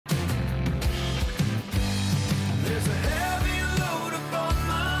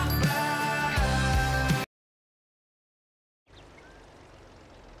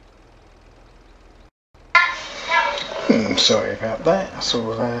I'm sorry about that. I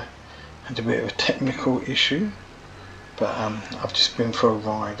sort of had a bit of a technical issue, but I've just been for a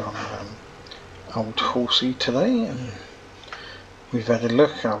ride on Old Horsey today, and we've had a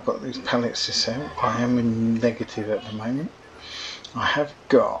look. I've got these pallets to sell. I am in negative at the moment. I have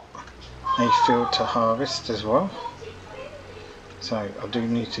got a field to harvest as well, so I do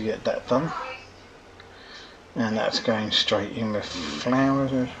need to get that done, and that's going straight in with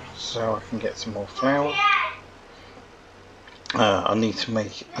flour so I can get some more flour. I need to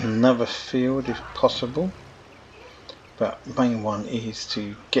make another field if possible, but the main one is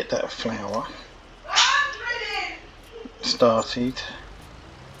to get that flour started.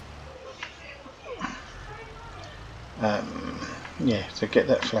 Yeah, so get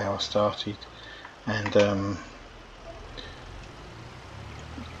that flour started and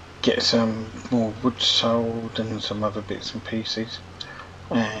get some more wood sold and some other bits and pieces,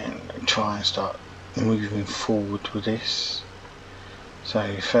 and try and start moving forward with this.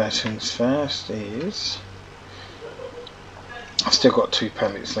 So first things first is, I've still got 2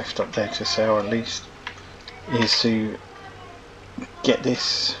 pallets left up there to sell at least, is to get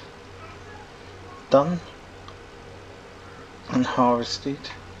this done and harvested,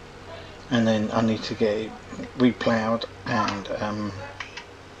 and then I need to get it reploughed and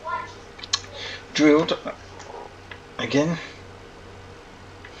drilled again.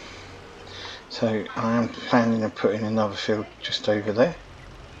 So I am planning on putting another field just over there,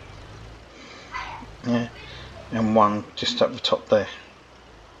 yeah, and one just up the top there.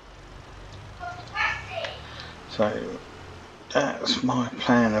 So that's my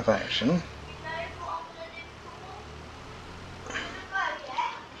plan of action.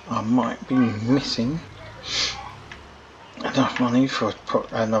 I might be missing enough money for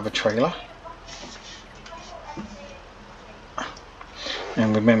another trailer.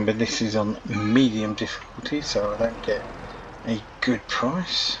 And remember, this is on medium difficulty, so I don't get a good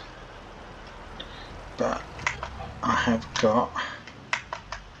price. But I have got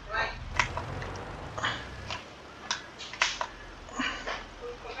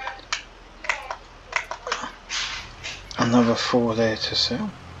another 4 there to sell.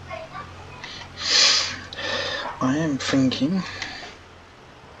 I am thinking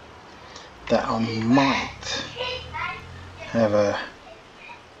that I might have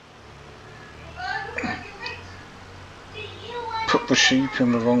put the sheep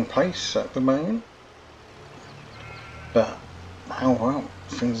in the wrong place at the moment, but oh well,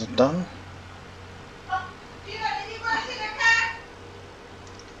 things are done.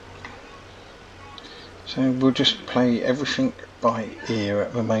 So we'll just play everything by ear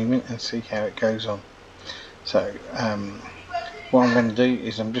at the moment and see how it goes on. So what I'm going to do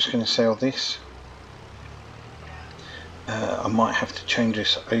is I'm just going to sell this. I might have to change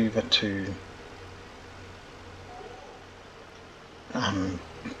this over to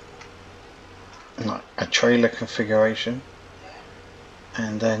like a trailer configuration,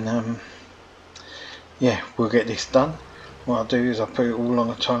 and then yeah, we'll get this done. What I'll do is I'll put it all on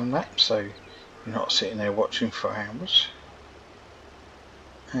a time lapse, so you're not sitting there watching for hours.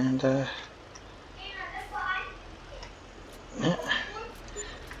 And yeah,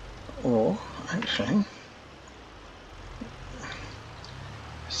 or actually,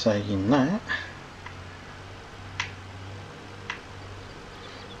 saying that,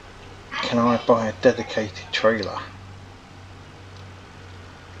 can I buy a dedicated trailer?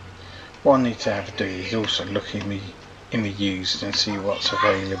 What I need to have to do is also look in the used and see what's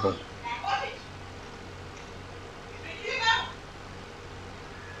available.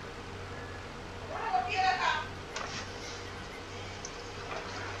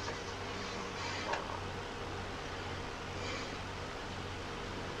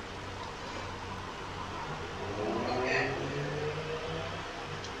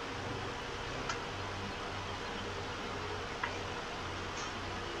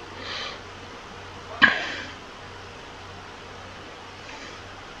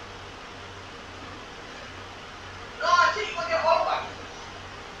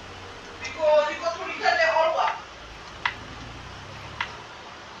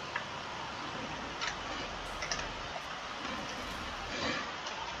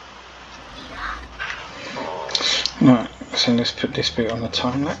 Right, so let's put this bit on the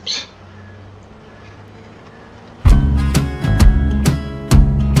time lapse.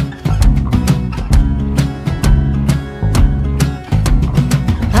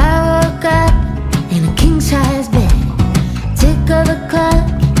 I woke up in a king-size bed, tick of the clock,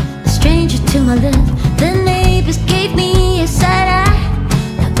 a stranger to my left. The neighbors gave me a side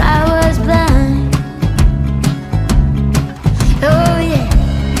eye, like I was blind. Oh yeah.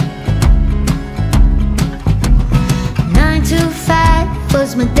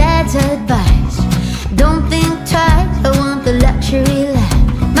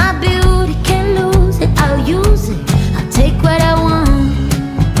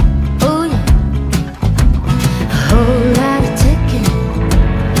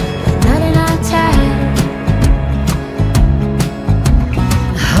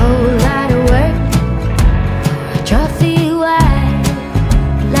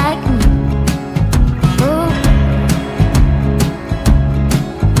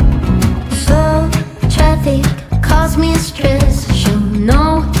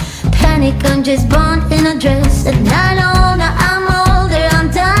 I'm just born in a dress, and I know now I'm older, I'm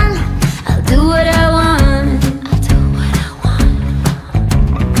done. I'll do what I want. I'll do what I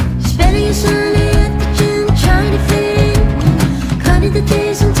want. Spending a Sunday at the gym, trying to fit in. Counting the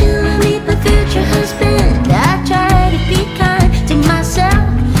days until I meet my future husband. I try to be kind to myself.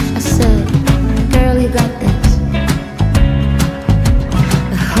 I said, girl, you got this.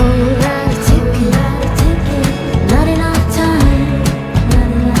 A whole lot of ticking, not enough time, not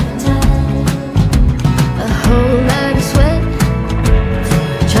enough time. A whole lot of sweat for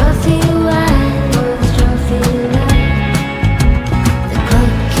a trophy wife, for a trophy wife. The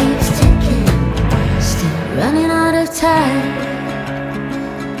clock keeps ticking, still running out of time.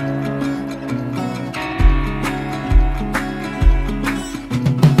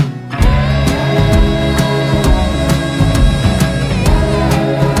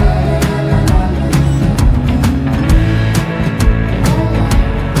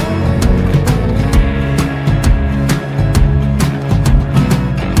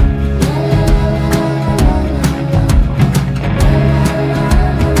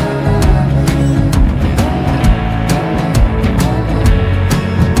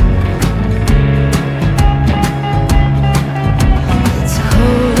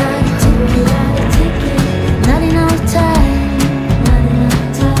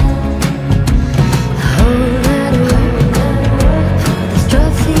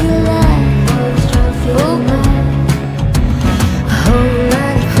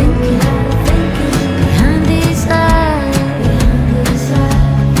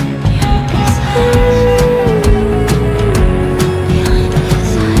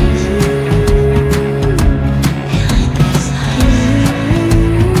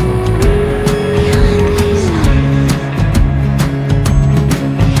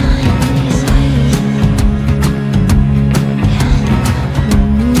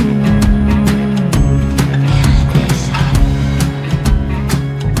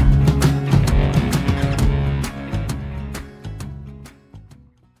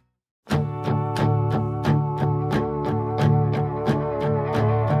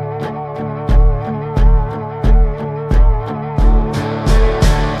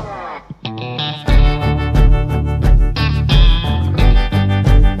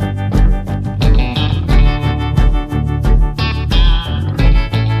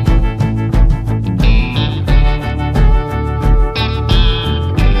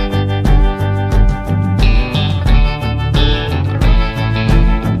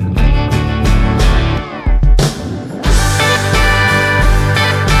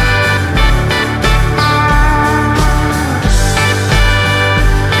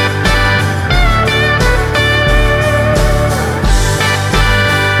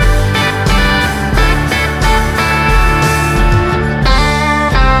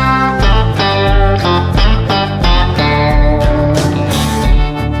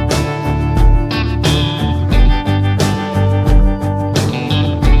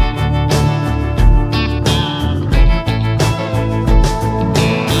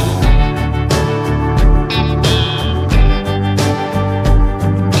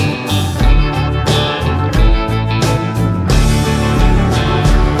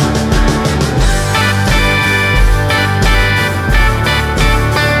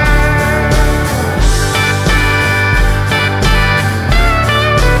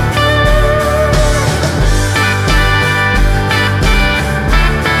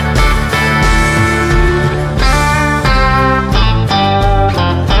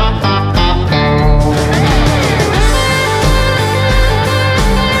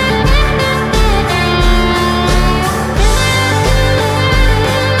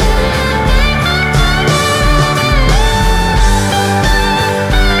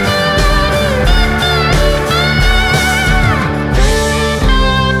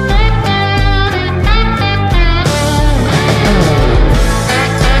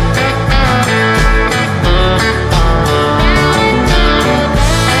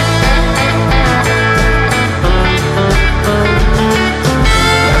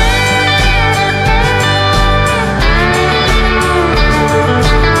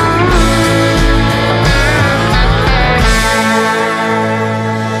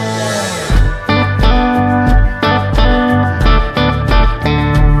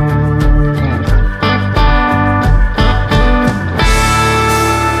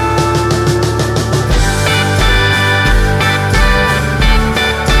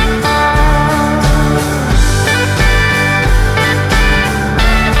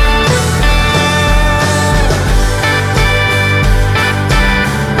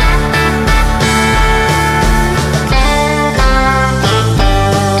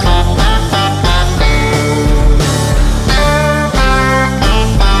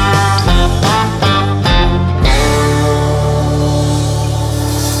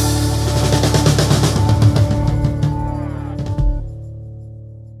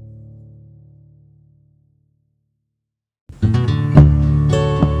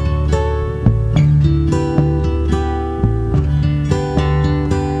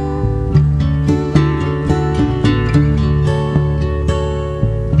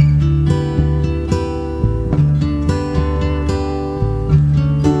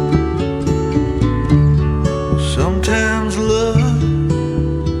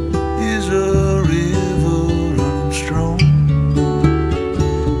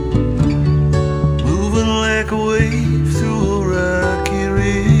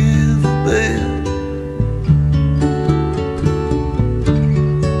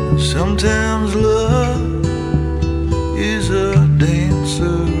 Sometimes love is a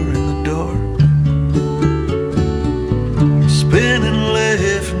dancer in the dark, spinning,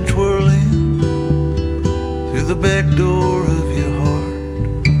 laughing, twirling through the back door of your heart.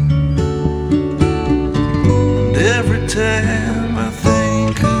 And every time I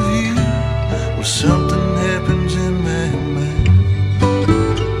think of you, well, something happens in my mind.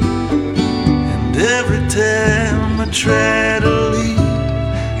 And every time I try to leave,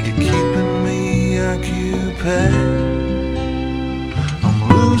 you're keeping me occupied. I'm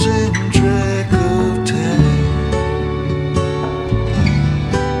losing track of time.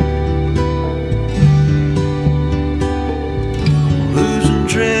 I'm losing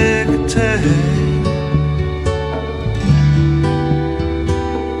track of time.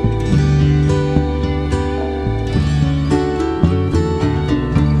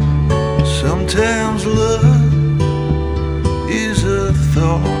 Sometimes love is a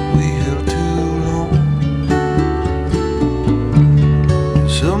thought we held too long.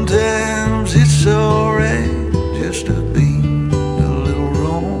 Sometimes it's alright just to be a little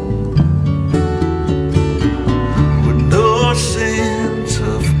wrong, with no sense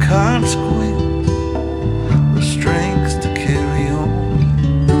of consequence, the strength to carry on.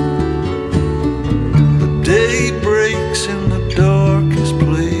 The day breaks in the darkest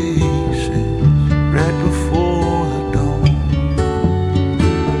places right before the dawn.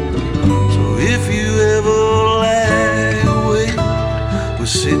 So if you ever lie awake with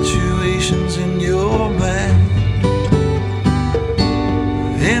situations in your mind,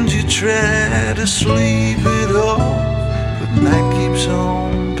 and you try to sleep it off, but night keeps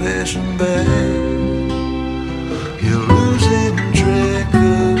on passing by, you're losing track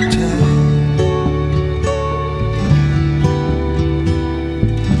of time.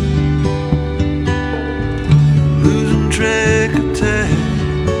 Losing track of time.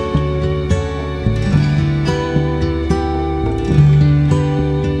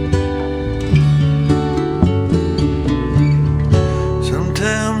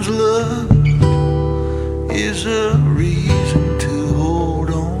 Sometimes love is a reason to hold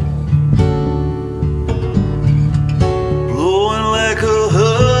on, blowing like a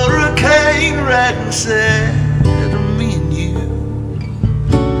hurricane right inside of me and you.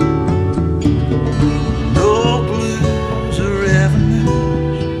 No blues or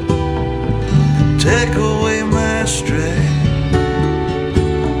avenues can take away my stride,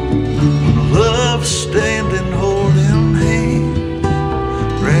 when love's standing holding hands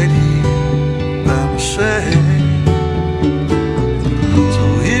right here by my side. So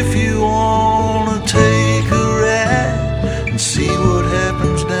if you wanna take a ride and see what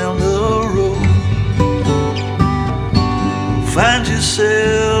happens down the road, find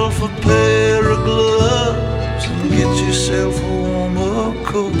yourself a pair of gloves and get yourself a warmer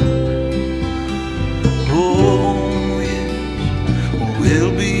coat. Oh yes,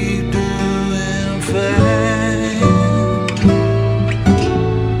 we'll be doing fine.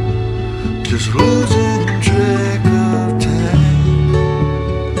 Just losing track of time.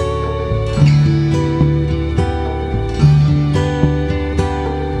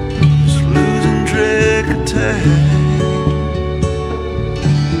 Just losing track of time.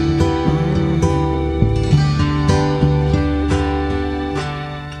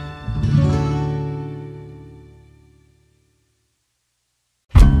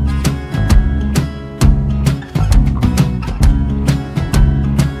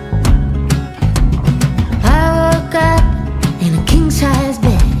 I woke up in a king-size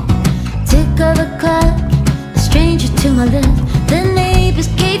bed, tick of the clock, a stranger to my left. The neighbors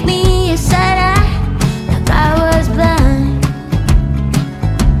gave me a side eye, like I was blind.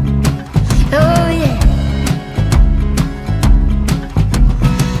 Oh yeah.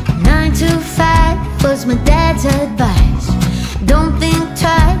 9 to 5 was my dad's advice. Don't think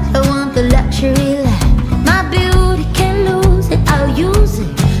twice, I want the luxury life. My beauty can't lose it, I'll use it,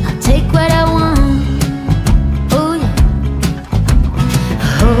 I'll take what I want. Oh yeah. A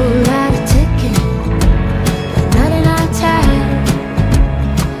whole lot of ticket, but not enough time.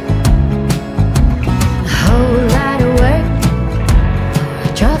 A whole lot of work for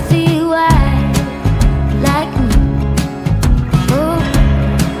a trophy wife like me. Oh.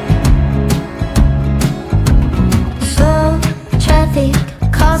 Slow traffic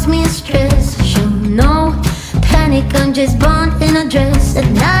caused me a stress. Show no panic, I'm just born in a dress.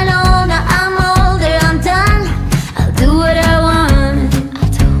 And I know now I'm older, I'm done. I'll do what I want.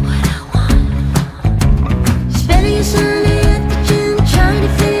 I'll do what I want. Spending a Sunday at the gym, trying to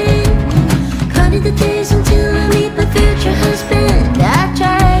fit in. Counting the days until I meet my future husband. I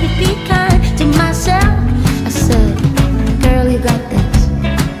try to be kind to myself. I said, girl, you got this.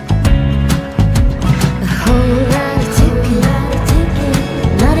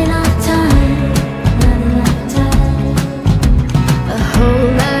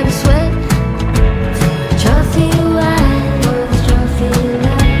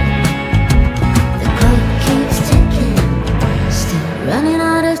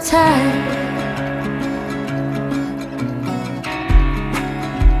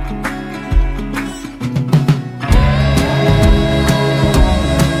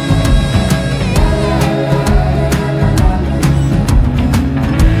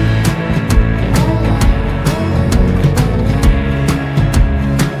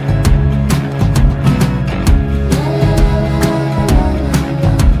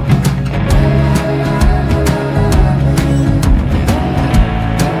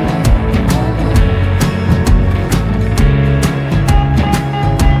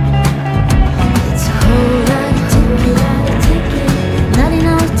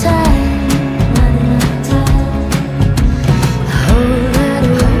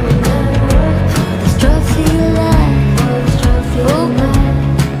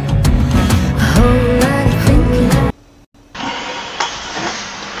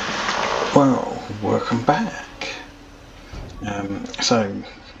 Well, welcome back. So,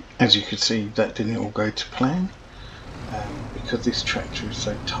 as you can see, that didn't all go to plan, because this tractor is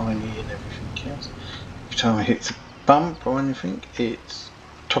so tiny and everything else. Every time it hits a bump or anything, it's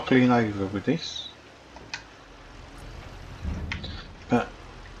toppling over with this. But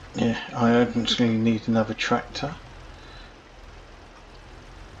yeah, I urgently need another tractor.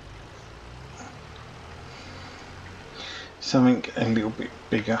 Something a little bit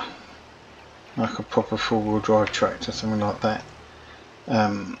bigger, like a proper four-wheel drive tractor, something like that.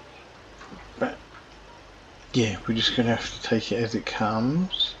 But yeah, we're just going to have to take it as it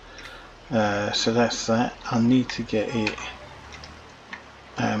comes. So that's that. I need to get it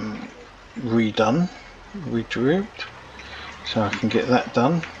redone, re-drilled, so I can get that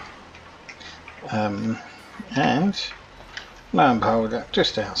done. And lo and behold,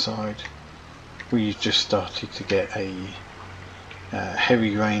 just outside, we just started to get a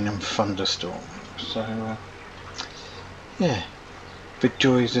heavy rain and thunderstorm. So yeah, the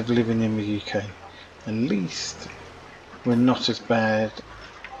joys of living in the UK. At least we're not as bad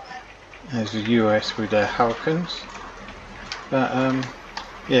as the US with their hurricanes, but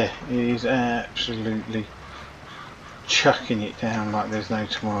yeah, it is absolutely chucking it down like there's no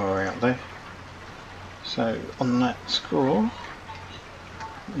tomorrow out there. So on that score,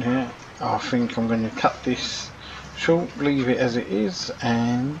 yeah, I think I'm going to cut this short, leave it as it is,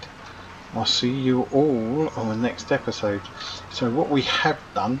 and I'll see you all on the next episode. So what we have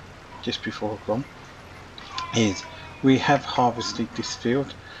done, just before I've gone, is we have harvested this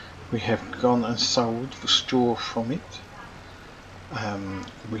field. We have gone and sold the straw from it.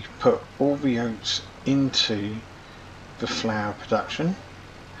 We've put all the oats into the flour production,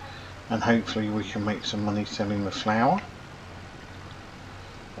 and hopefully we can make some money selling the flour.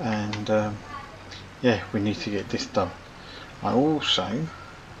 And yeah, we need to get this done. I also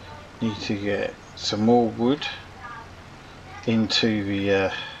need to get some more wood into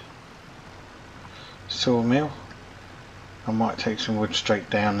the sawmill. I might take some wood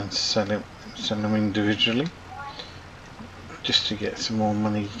straight down and sell them individually, just to get some more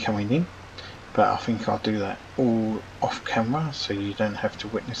money coming in. But I think I'll do that all off camera, so you don't have to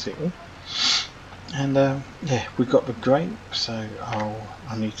witness it all. And yeah, we got the grapes, so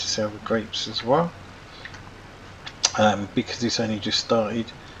I need to sell the grapes as well, because it's only just started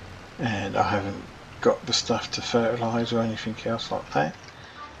and I haven't got the stuff to fertilise or anything else like that.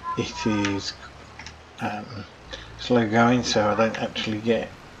 It is slow going, so I don't actually get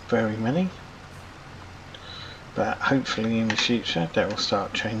very many, but hopefully in the future that will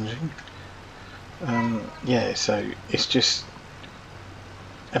start changing. Yeah, so it's just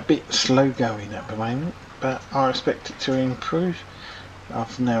a bit slow going at the moment, but I expect it to improve.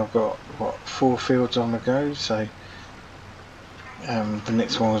 I've now got, what, 4 fields on the go, so the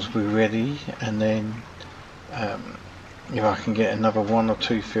next ones will be ready, and then if I can get another 1 or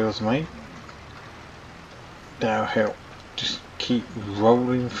 2 fields made, that'll help just keep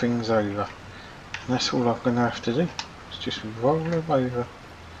rolling things over. And that's all I'm going to have to do, is just roll them over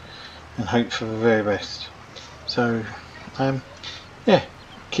and hope for the very best. So yeah,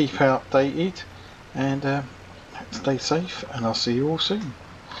 keep updated and stay safe, and I'll see you all soon.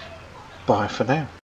 Bye for now.